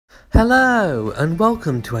Hello and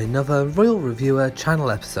welcome to another Royal Reviewer channel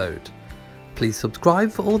episode. Please subscribe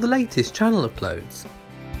for all the latest channel uploads.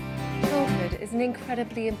 Childhood is an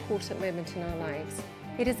incredibly important moment in our lives.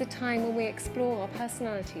 It is a time when we explore our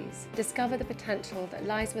personalities, discover the potential that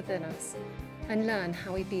lies within us, and learn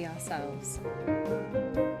how we be ourselves.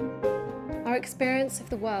 Our experience of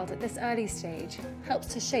the world at this early stage helps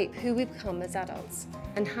to shape who we become as adults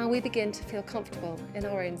and how we begin to feel comfortable in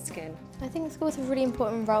our own skin. I think schools have a really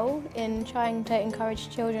important role in trying to encourage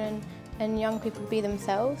children and young people to be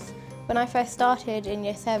themselves. When I first started in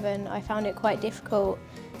Year 7, I found it quite difficult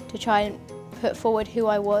to try and put forward who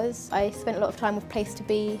I was. I spent a lot of time with Place to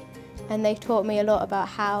Be, and they taught me a lot about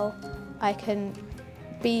how I can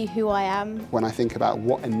be who I am. When I think about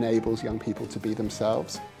what enables young people to be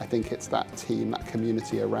themselves, I think it's that team, that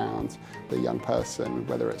community around the young person,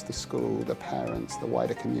 whether it's the school, the parents, the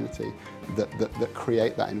wider community, that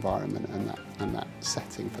create that environment and that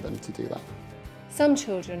setting for them to do that. Some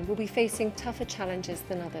children will be facing tougher challenges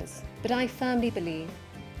than others, but I firmly believe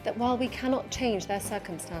that while we cannot change their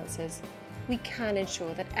circumstances, we can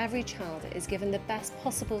ensure that every child is given the best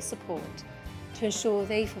possible support to ensure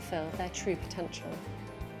they fulfil their true potential.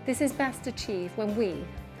 This is best achieved when we,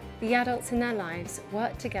 the adults in their lives,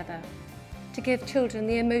 work together to give children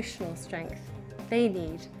the emotional strength they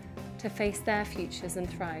need to face their futures and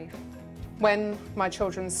thrive. When my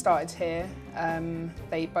children started here,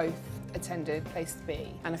 they both attended Place to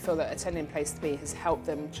Be, and I feel that attending Place to Be has helped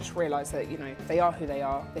them just realise that, they are who they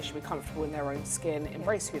are, they should be comfortable in their own skin,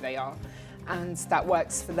 embrace who they are, and that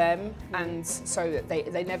works for them, and so that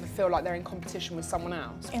they never feel like they're in competition with someone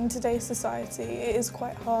else. In today's society, it is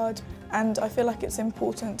quite hard, and I feel like it's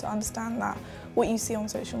important to understand that what you see on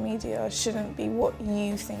social media shouldn't be what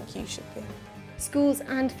you think you should be. Schools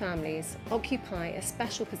and families occupy a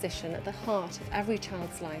special position at the heart of every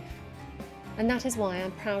child's life. And that is why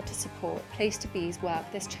I'm proud to support Place to Be's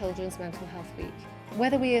work this Children's Mental Health Week.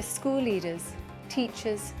 Whether we are school leaders,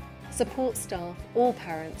 teachers, support staff or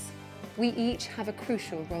parents, we each have a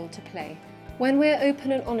crucial role to play. When we're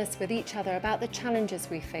open and honest with each other about the challenges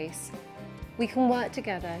we face, we can work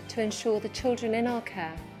together to ensure the children in our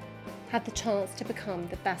care have the chance to become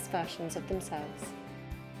the best versions of themselves.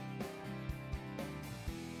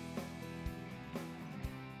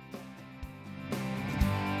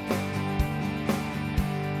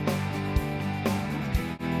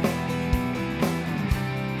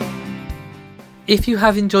 If you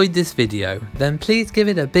have enjoyed this video, then please give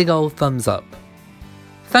it a big old thumbs up.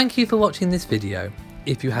 Thank you for watching this video.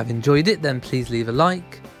 If you have enjoyed it, then please leave a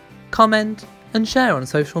like, comment and share on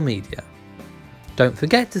social media. Don't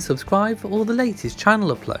forget to subscribe for all the latest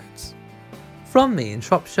channel uploads. From me in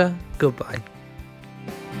Shropshire, goodbye.